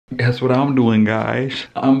Guess what I'm doing, guys?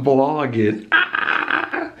 I'm vlogging.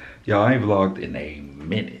 Y'all, I ain't vlogged in a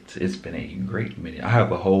minute. It's been a great minute. I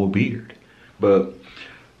have a whole beard. But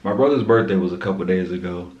my brother's birthday was a couple days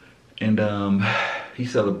ago. And he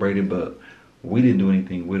celebrated, but we didn't do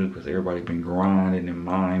anything with it because everybody been grinding and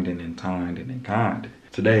minding and tinding and kind.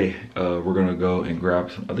 Today, we're gonna go and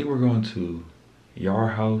grab some, I think we're going to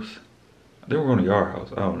Yard House. I think we're going to Yard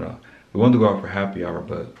House, I don't know. We wanted to go out for happy hour,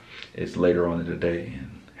 but it's later on in the day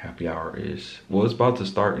and happy hour is, well, it's about to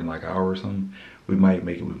start in like an hour or something. We might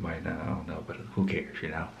make it, we might not, I don't know, but who cares, you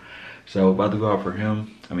know? So about to go out for him,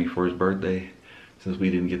 for his birthday. Since we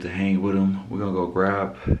didn't get to hang with him, we're gonna go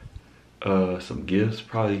grab some gifts,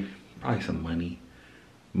 probably some money.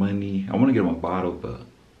 I wanna get him a bottle, but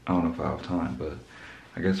I don't know if I have time, but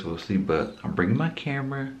I guess we'll see. But I'm bringing my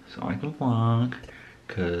camera so I can vlog,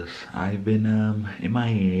 cause I've been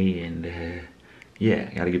MIA and yeah,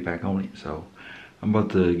 I gotta get back on it. So I'm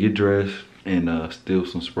about to get dressed and steal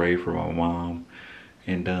some spray for my mom.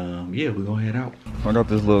 And yeah, we're gonna head out. I got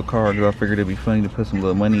this little car because I figured it'd be funny to put some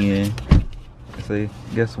little money in. I say,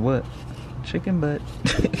 guess what? Chicken butt.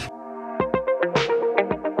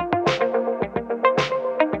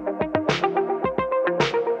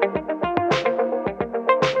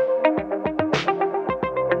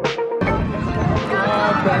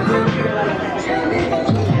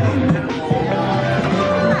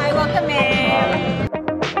 Hi, welcome in.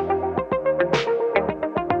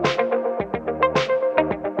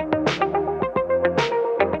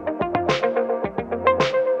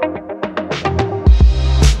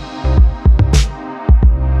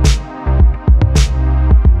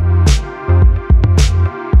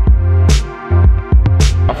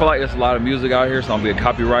 I feel like there's a lot of music out here, so I'm being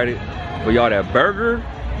copyrighted. But y'all, that burger,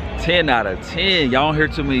 10 out of 10. Y'all don't hear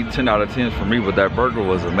too many 10 out of 10s from me, but that burger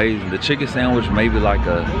was amazing. The chicken sandwich, maybe like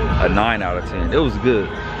a 9 out of 10. It was good.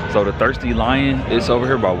 So the Thirsty Lion, it's over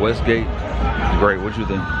here by Westgate. Great, what you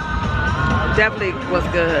think? Definitely was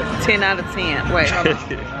good. 10 out of 10. Wait, hold on.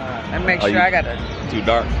 Let me make sure I got it. Too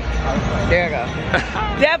dark. There you go.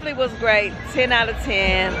 Definitely was great. 10 out of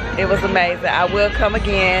 10. It was amazing. I will come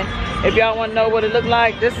again. If y'all want to know what it looked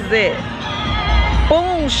like, this is it.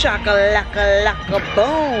 Boom, shaka-laka, laka,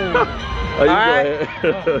 boom. Oh, you Alright? go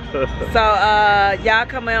ahead. So, y'all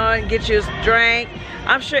come on and get your drink.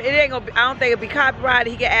 I'm sure it ain't gonna be, I don't think it'll be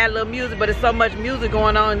copyrighted. He can add a little music, but there's so much music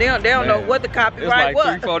going on. They don't know what the copyright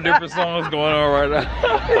was. It's like 3-4 different songs going on right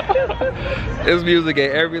now. There's music at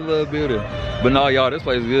every little building. But no, y'all, this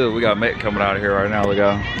place is good. We got Matt coming out of here right now. Look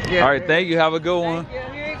out. Yeah, all right, thank you. Have a good one.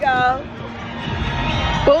 Thank you. Here you go.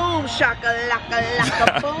 Boom, shaka laka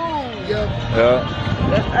laka boom. Yeah.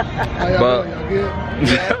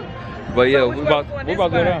 But yeah, we about to go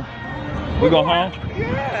down. We going home?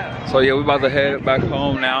 Yeah. So yeah, we about to head back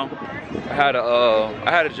home now. I had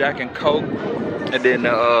a Jack and Coke, and then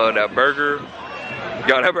that burger.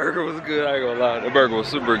 Y'all, that burger was good. I ain't gonna lie, the burger was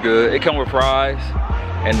super good. It come with fries,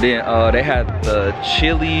 and then they had the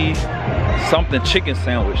chili something chicken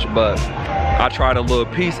sandwich, but I tried a little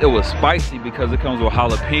piece. It was spicy because it comes with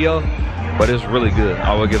jalapeno, but it's really good.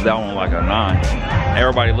 I would give that one like a 9.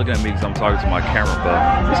 Everybody looking at me because I'm talking to my camera,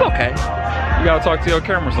 but it's okay. You gotta talk to your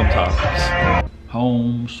camera sometimes.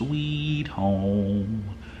 Home sweet home.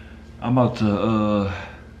 I'm about to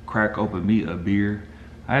crack open me a beer.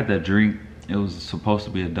 I had that drink. It was supposed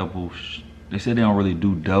to be a double. They said they don't really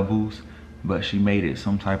do doubles, but she made it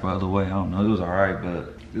some type of other way. I don't know. It was alright,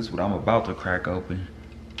 but this is what I'm about to crack open.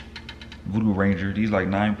 Voodoo Ranger. These like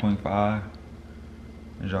 9.5.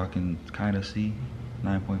 As y'all can kind of see,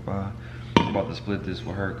 9.5. I'm about to split this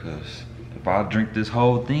with her because if I drink this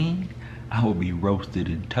whole thing, I will be roasted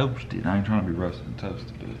and toasted. I ain't trying to be roasted and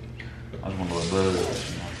toasted, but I just want a little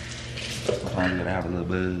buzz, you know. Sometimes you gotta have a little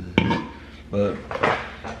buzz. But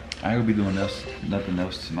I ain't gonna be doing nothing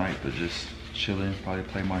else tonight, but just chilling, probably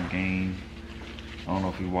play my game. I don't know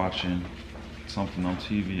if you're watching something on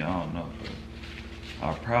TV, I don't know, but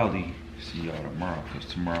I'll probably see y'all tomorrow, because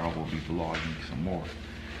tomorrow we'll be vlogging some more.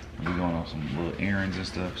 And we're going on some little errands and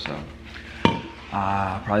stuff, so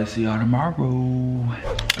I'll probably see y'all tomorrow.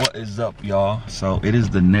 What is up, y'all? So it is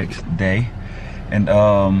the next day, and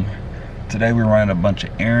today we're running a bunch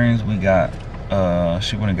of errands. We got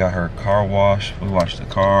she went and got her car washed. We washed the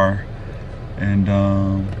car, and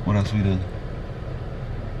what else we did?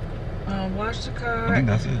 Wash the car. I think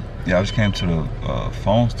that's it. Yeah, I just came to the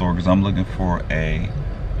phone store because I'm looking for a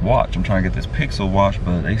watch. I'm trying to get this Pixel watch,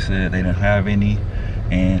 but they said they didn't have any,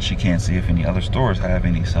 and she can't see if any other stores have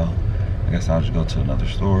any, so I guess I'll just go to another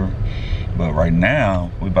store. But right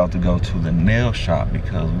now we're about to go to the nail shop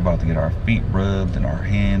because we're about to get our feet rubbed and our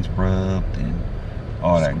hands rubbed and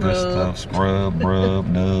all that good stuff. Scrub, rub,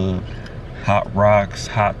 nub, hot rocks,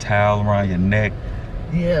 hot towel around your neck.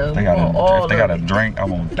 Yeah, if they got a drink, I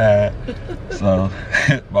want that. So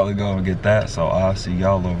about to go and get that. So I'll see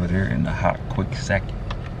y'all over there in the hot quick second.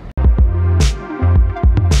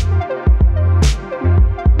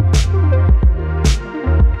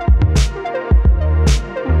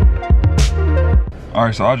 All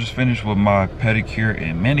right, so I just finished with my pedicure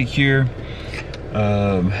and manicure.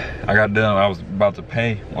 I got done. I was about to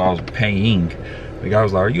pay. Well, I was paying. The guy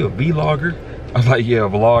was like, "Are you a vlogger?" I was like, "Yeah, a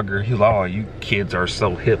vlogger." He's like, "Oh, you kids are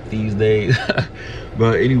so hip these days."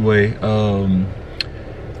 But anyway, I'm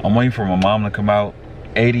waiting for my mom to come out.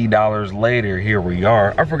 $80 later, here we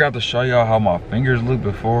are. I forgot to show y'all how my fingers looked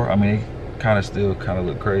before. I mean, they still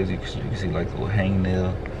look crazy because you can see like the little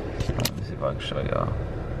hangnail. Let me see if I can show y'all.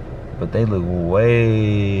 But they look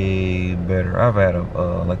way better. I've had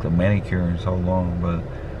like a manicure in so long, but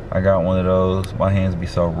I got one of those. My hands be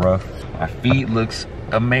so rough. My feet looks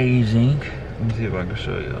amazing. Let me see if I can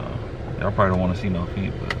show y'all. Y'all probably don't want to see no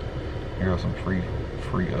feet, but here are some free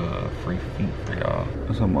feet for y'all.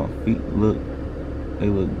 That's how my feet look. They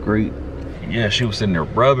look great. Yeah, she was sitting there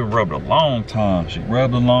rubbed a long time. She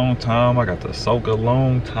rubbed a long time. I got to soak a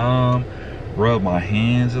long time. Rub my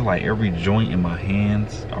hands. It's like every joint in my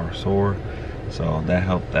hands are sore, so that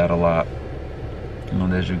helped that a lot.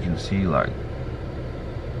 And as you can see, like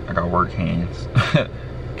I got work hands,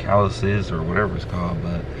 calluses or whatever it's called.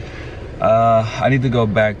 But I need to go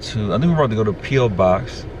back to, I think we're about to go to P.O.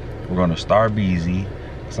 Box. We're going to Starbucks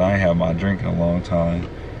because I ain't had my drink in a long time.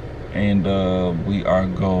 And we are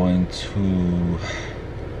going to,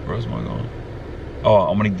 where else am I going? Oh,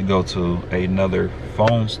 I'm gonna need to go to another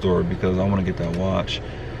phone store because I want to get that watch.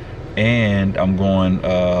 And I'm going,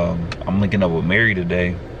 I'm linking up with Mary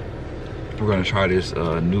today. We're gonna try this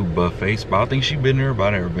new buffet spot. I think she's been there,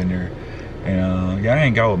 but I've never been there. And yeah, I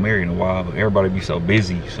ain't got with Mary in a while, but everybody be so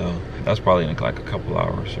busy, so that's probably in like a couple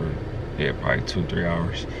hours, or yeah, probably 2-3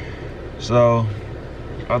 hours. So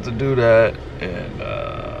about to do that, and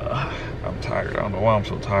I'm tired. I don't know why I'm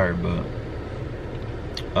so tired, but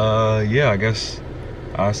yeah, I guess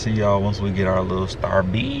I'll see y'all once we get our little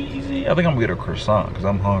Starbucks. I think I'm gonna get a croissant because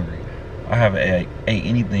I'm hungry. I haven't ate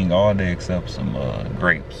anything all day except some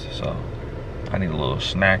grapes, so I need a little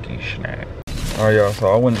snacky snack. All right, y'all, so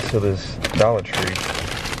I went to this Dollar Tree.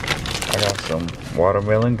 I got some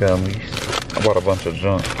watermelon gummies. I bought a bunch of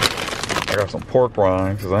junk. I got some pork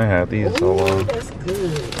rinds because I ain't had these in so long. That's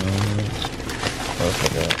good.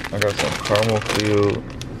 I got some caramel filled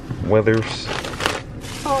Withers.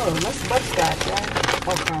 Oh, that's butterscotch, right?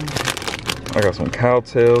 Oh, caramel. I got some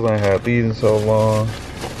cowtails. I ain't had these in so long.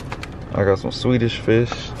 I got some Swedish fish,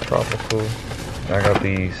 tropical. And I got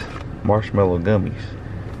these marshmallow gummies.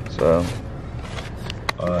 So,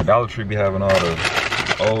 Dollar Tree be having all the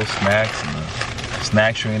old snacks and the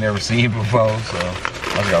snacks you ain't never seen before. So,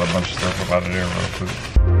 I just got a bunch of stuff up out of there real quick.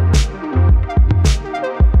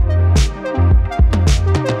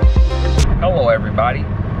 Hello, everybody.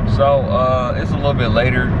 So, it's a little bit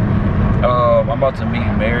later. I'm about to meet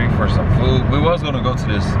Mary for some food. We was gonna go to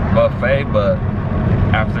this buffet, but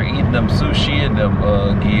after eating them sushi and them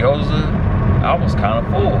gyoza, I was kind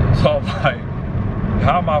of full. So I'm like,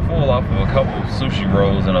 how am I full off of a couple sushi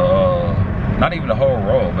rolls and not even a whole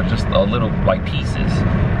roll, but just a little like pieces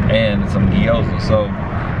and some gyoza. So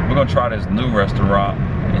we're gonna try this new restaurant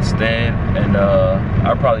instead, and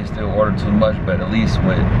I probably still order too much, but at least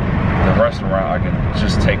with the restaurant I can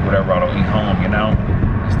just take whatever I don't eat home, you know,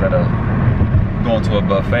 instead of going to a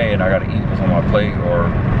buffet and I gotta eat what's on my plate, or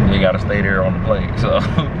you gotta stay there on the plate. So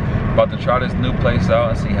about to try this new place out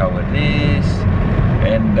and see how it is,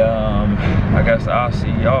 and I guess I'll see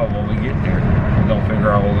y'all when we get there. We're gonna figure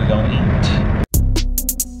out what we're gonna eat.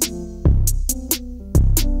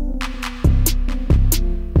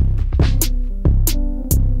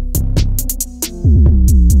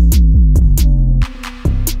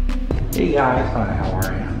 Hey guys, hi, how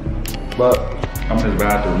are you? But I'm in this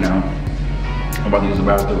bathroom now. I'm about to use the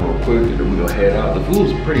bathroom real quick and then we're gonna head out. The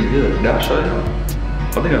food's pretty good. Did I show y'all?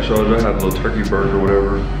 I think I showed you. I had a little turkey burger or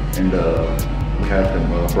whatever, and we had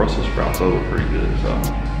them Brussels sprouts. Those were pretty good. So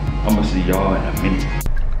I'm gonna see y'all in a minute.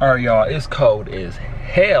 All right, y'all, it's cold as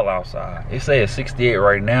hell outside. It says 68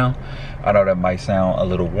 right now. I know that might sound a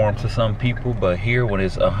little warm to some people, but here when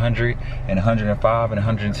it's 100 and 105 and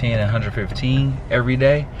 110 and 115 every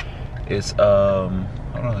day, it's I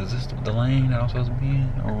don't know, is this the lane that I'm supposed to be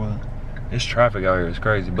in or what? It's traffic out here, it's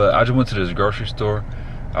crazy. But I just went to this grocery store.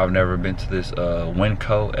 I've never been to this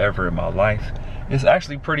Winco ever in my life. It's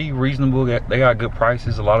actually pretty reasonable. They got good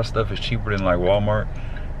prices. A lot of stuff is cheaper than like Walmart.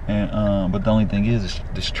 And but the only thing is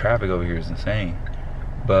this traffic over here is insane.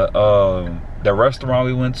 But the restaurant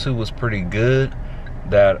we went to was pretty good.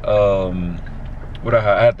 That what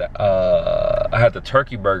I had the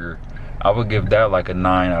turkey burger. I would give that like a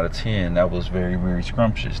 9 out of 10. That was very, very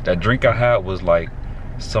scrumptious. That drink I had was like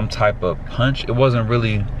some type of punch. It wasn't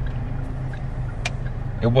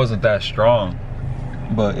that strong,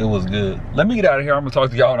 but it was good. Let me get out of here. I'm gonna talk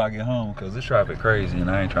to y'all when I get home because this traffic crazy and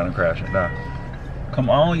I ain't trying to crash and die. Come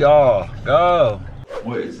on, y'all, go.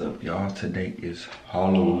 What is up, y'all? Today is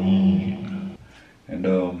Halloween, and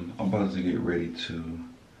I'm about to get ready to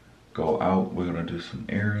go out. We're gonna do some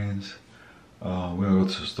errands. We're gonna go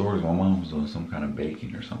to the stores. My mom's doing some kind of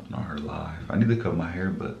baking or something on her live. I need to cut my hair,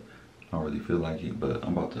 but I don't really feel like it. But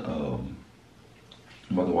I'm about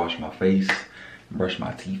to wash my face, brush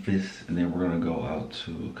my teeth, and then we're gonna go out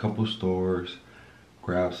to a couple stores,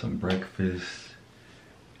 grab some breakfast,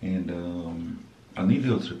 and I need to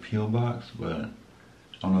go to the P.O. box, but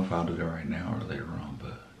I don't know if I'll do that right now or later on.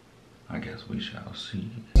 But I guess we shall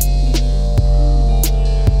see.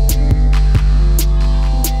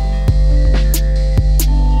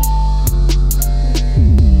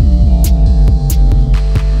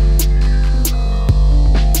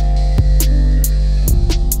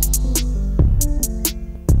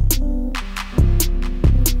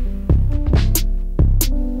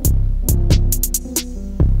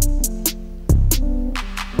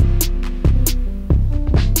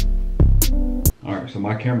 So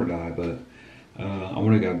my camera died, but I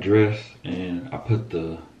went and got dressed and I put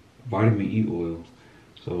the vitamin E oil.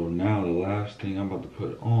 So now the last thing I'm about to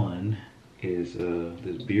put on is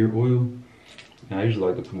this beard oil. And I usually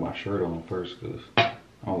like to put my shirt on first because I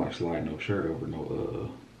don't like sliding no shirt over no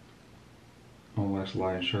I don't like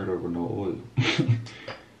sliding shirt over no oil. So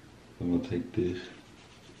I'm gonna take this.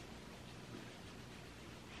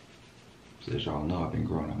 So as y'all know, I've been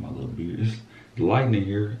growing out my little beard. It's lighting in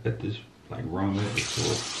here at this like wrong at the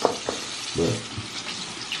store, but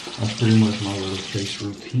that's pretty much my little face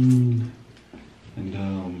routine. And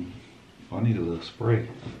I need a little spray.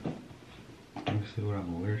 Let me see what I'm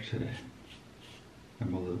gonna wear today. Got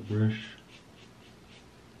my little brush.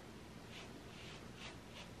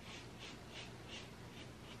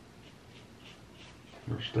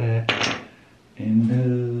 Brush that,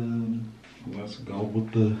 and let's go with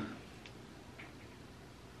the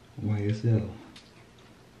YSL.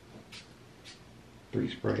 3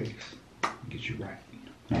 sprays, get you right.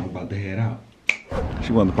 I'm about to head out.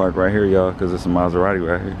 She wanted to park right here, y'all, because it's a Maserati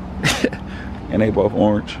right here. And they both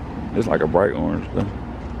orange. It's like a bright orange, though.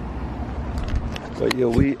 So yeah,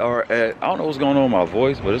 we are at, I don't know what's going on with my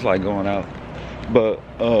voice, but it's like going out. But,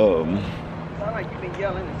 sound like you've been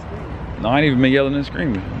yelling and screaming. No, I ain't even been yelling and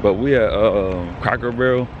screaming. But we at Cracker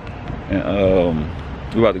Barrel, and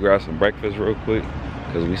we about to grab some breakfast real quick,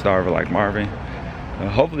 because we starving like Marvin.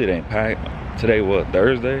 Hopefully it ain't packed. Today, what,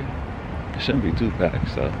 Thursday? It shouldn't be too packed,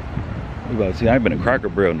 so we about to see. I ain't been to Cracker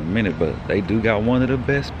Barrel in a minute, but they do got one of the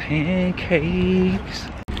best pancakes.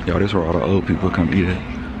 Yo, this is where all the old people come eat it.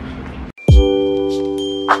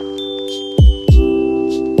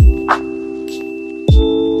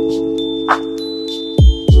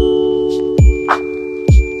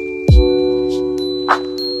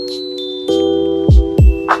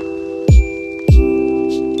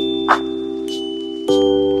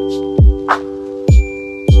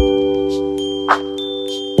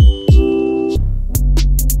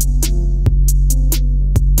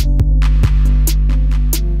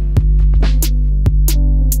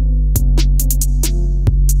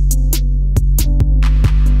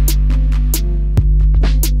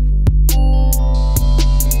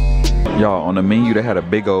 Y'all, on the menu they had a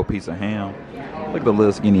big old piece of ham. Look at the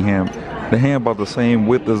little skinny ham. The ham about the same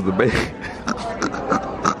width as the bacon.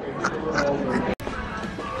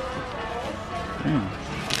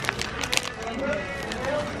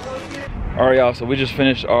 All right, y'all, so we just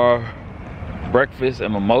finished our breakfast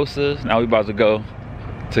and mimosas. Now we about to go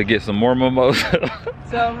to get some more mimosas.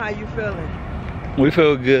 Tell them how you feeling. We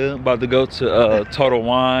feel good. About to go to Total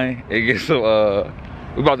Wine and get some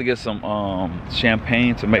we about to get some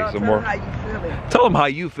champagne to make some more. How you feeling? Tell them how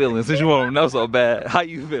you feeling since you want to know so bad. How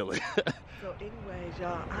you feeling? So anyways,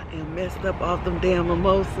 y'all, I am messed up off them damn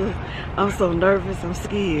mimosas. I'm so nervous, I'm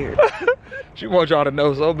scared. She wants y'all to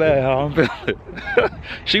know so bad how I'm feeling.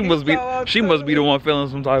 she must be the one feeling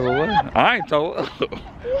some type of way. I ain't told her.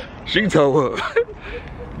 She told her.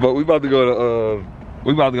 But we about to go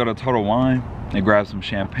to Total Wine and grab some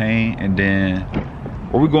champagne, and then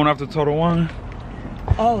are we going after Total Wine?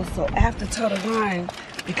 Oh, so after Total Wine,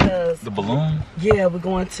 because the balloon? Yeah, we're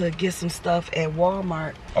going to get some stuff at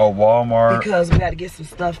Walmart. Oh, Walmart. Because we got to get some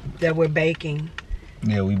stuff that we're baking.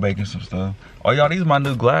 Yeah, we baking some stuff. Oh, y'all, these are my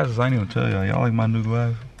new glasses. I ain't even tell y'all. Y'all like my new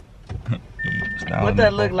glasses? What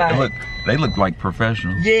that look like? They look like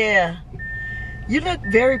professional. Yeah. You look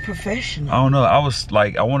very professional. I don't know. I was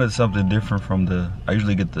like, I wanted something different from I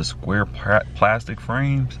usually get the square plastic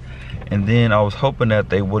frames. And then I was hoping that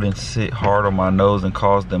they wouldn't sit hard on my nose and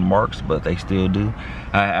cause them marks, but they still do.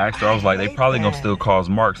 I asked her, I was like, they probably gonna still cause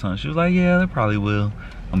marks, huh? She was like, yeah, they probably will.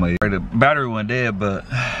 I'm like, the battery went dead, but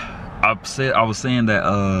I was saying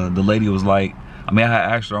that the lady was like, I mean, I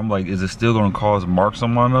had asked her, I'm like, is it still gonna cause marks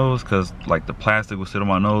on my nose? Cause like the plastic will sit on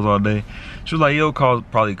my nose all day. She was like, it'll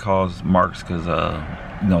probably cause marks cause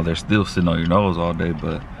you know, they're still sitting on your nose all day,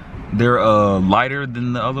 but they're lighter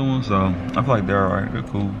than the other ones, so I feel like they're alright. They're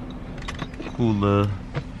cool. Cool,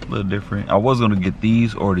 little different. I was gonna get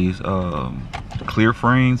these or these clear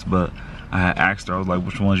frames, but I had asked her, I was like,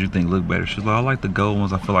 which ones you think look better? She's like, I like the gold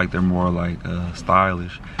ones. I feel like they're more like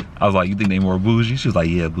stylish. I was like, you think they more bougie? She was like,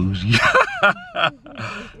 yeah, bougie.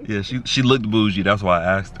 Yeah, she looked bougie. That's why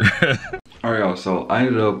I asked her. All right, y'all. So I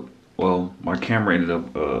ended up, well, my camera ended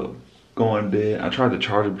up going dead. I tried to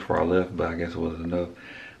charge it before I left, but I guess it wasn't enough.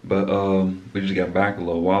 But we just got back a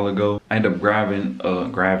little while ago. I ended up grabbing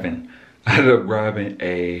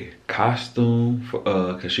a costume for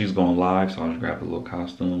cause she's going live, so I just grabbed a little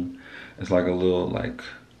costume. It's like a little like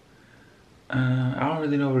I don't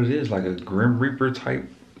really know what it is, like a Grim Reaper type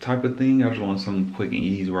of thing. I just want something quick and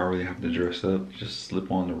easy where I really have to dress up, just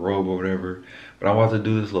slip on the robe or whatever. But I want to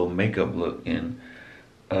do this little makeup look, and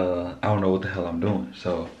I don't know what the hell I'm doing.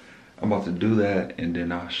 So I'm about to do that, and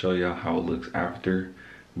then I'll show y'all how it looks after.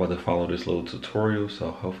 I'm about to follow this little tutorial,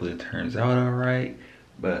 so hopefully it turns out all right.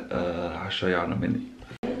 But I'll show y'all in a minute.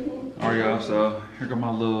 All right, y'all, so here got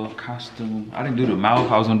my little costume. I didn't do the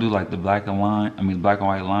mouth. I was gonna do like the black and white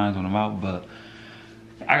lines on the mouth, but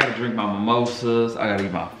I gotta drink my mimosas, I gotta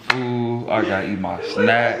eat my food, I gotta eat my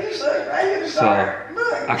snacks. So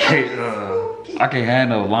I can't have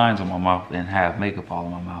no lines on my mouth and have makeup all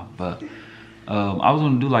in my mouth. But I was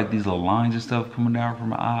gonna do like these little lines and stuff coming down from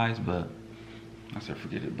my eyes, but I said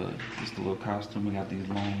forget it. But just a little costume. We got these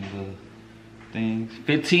long little things.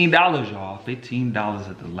 $15, y'all. $15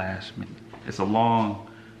 at the last minute. It's a long.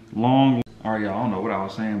 All right, y'all. I don't know what I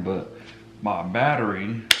was saying, but my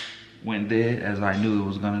battery went dead as I knew it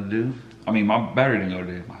was gonna do. I mean, my battery didn't go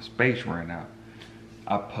dead. My space ran out.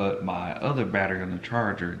 I put my other battery on the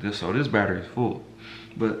charger, so this battery is full.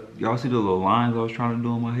 But y'all see the little lines I was trying to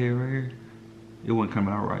do on my hair right here? It wasn't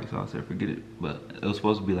coming out right, so I said forget it. But it was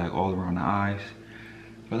supposed to be like all around the eyes,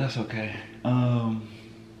 but that's okay.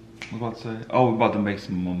 What was I about to say? Oh, we're about to make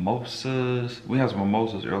some mimosas. We had some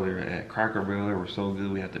mimosas earlier at Cracker Barrel. They were so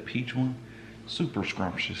good. We had the peach one, super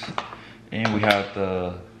scrumptious. And we had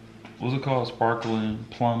the, what's it called? Sparkling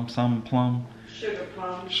plum, some plum?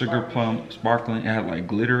 Sugar plum, sparkling. It had like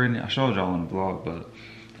glitter in it. I showed y'all in the vlog, but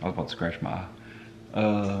I was about to scratch my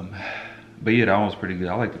eye. But yeah, that one was pretty good.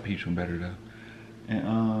 I like the peach one better though.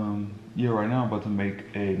 And yeah, right now I'm about to make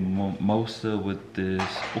a mimosa with this.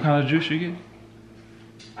 What kind of juice you get?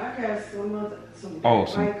 I got some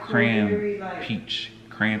cran peach.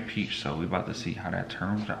 Cran peach. So we about to see how that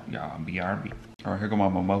turns out, y'all. BRB. All right, here go my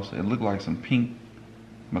mimosa. It looked like some pink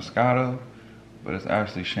Moscato, but it's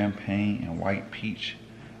actually champagne and white peach,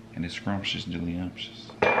 and it's scrumptious, delicious.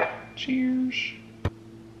 Cheers.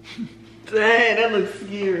 Dang, that looks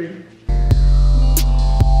scary.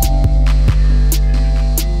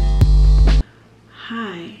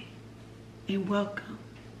 Hi, and welcome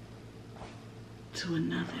to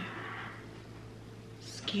another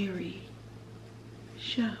scary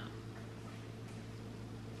show.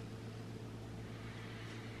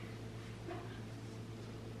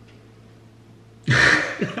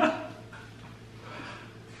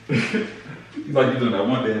 Like you doing that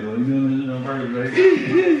one day, you doing it on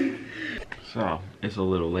Friday. So it's a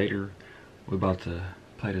little later. We're about to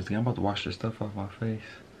play this game. I'm about to wash this stuff off my face.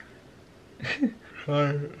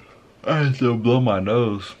 I had to blow my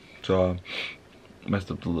nose, so I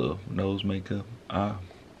messed up the little nose makeup.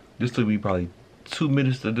 This took me probably 2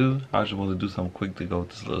 minutes to do. I just wanted to do something quick to go with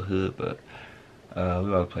this little hood, but we're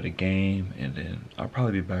about to play the game, and then I'll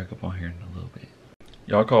probably be back up on here in a little bit.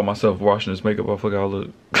 Y'all call myself washing this makeup off. Look how I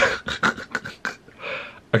look.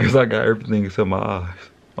 I guess I got everything except my eyes.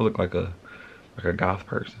 I look like a goth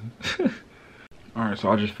person. All right, so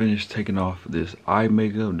I just finished taking off this eye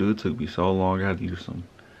makeup. Dude, it took me so long. I had to use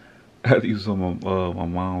some of my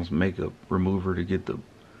mom's makeup remover to get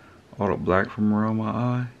all the black from around my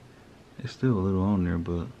eye. It's still a little on there,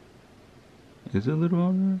 but is it a little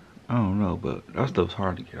on there? I don't know, but that stuff's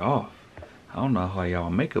hard to get off. I don't know how y'all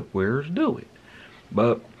makeup wearers do it.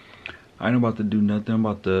 But I ain't about to do nothing. I'm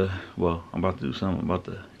about to do something. I'm about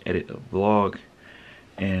to edit a vlog,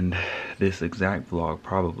 and this exact vlog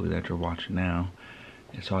probably that you're watching now,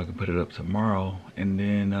 and so I can put it up tomorrow, and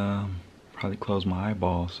then probably close my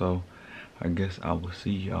eyeball. So I guess I will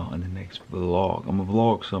see y'all in the next vlog. I'm gonna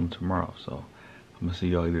vlog some tomorrow, so I'm gonna see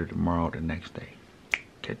y'all either tomorrow or the next day.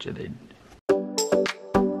 Catch you then.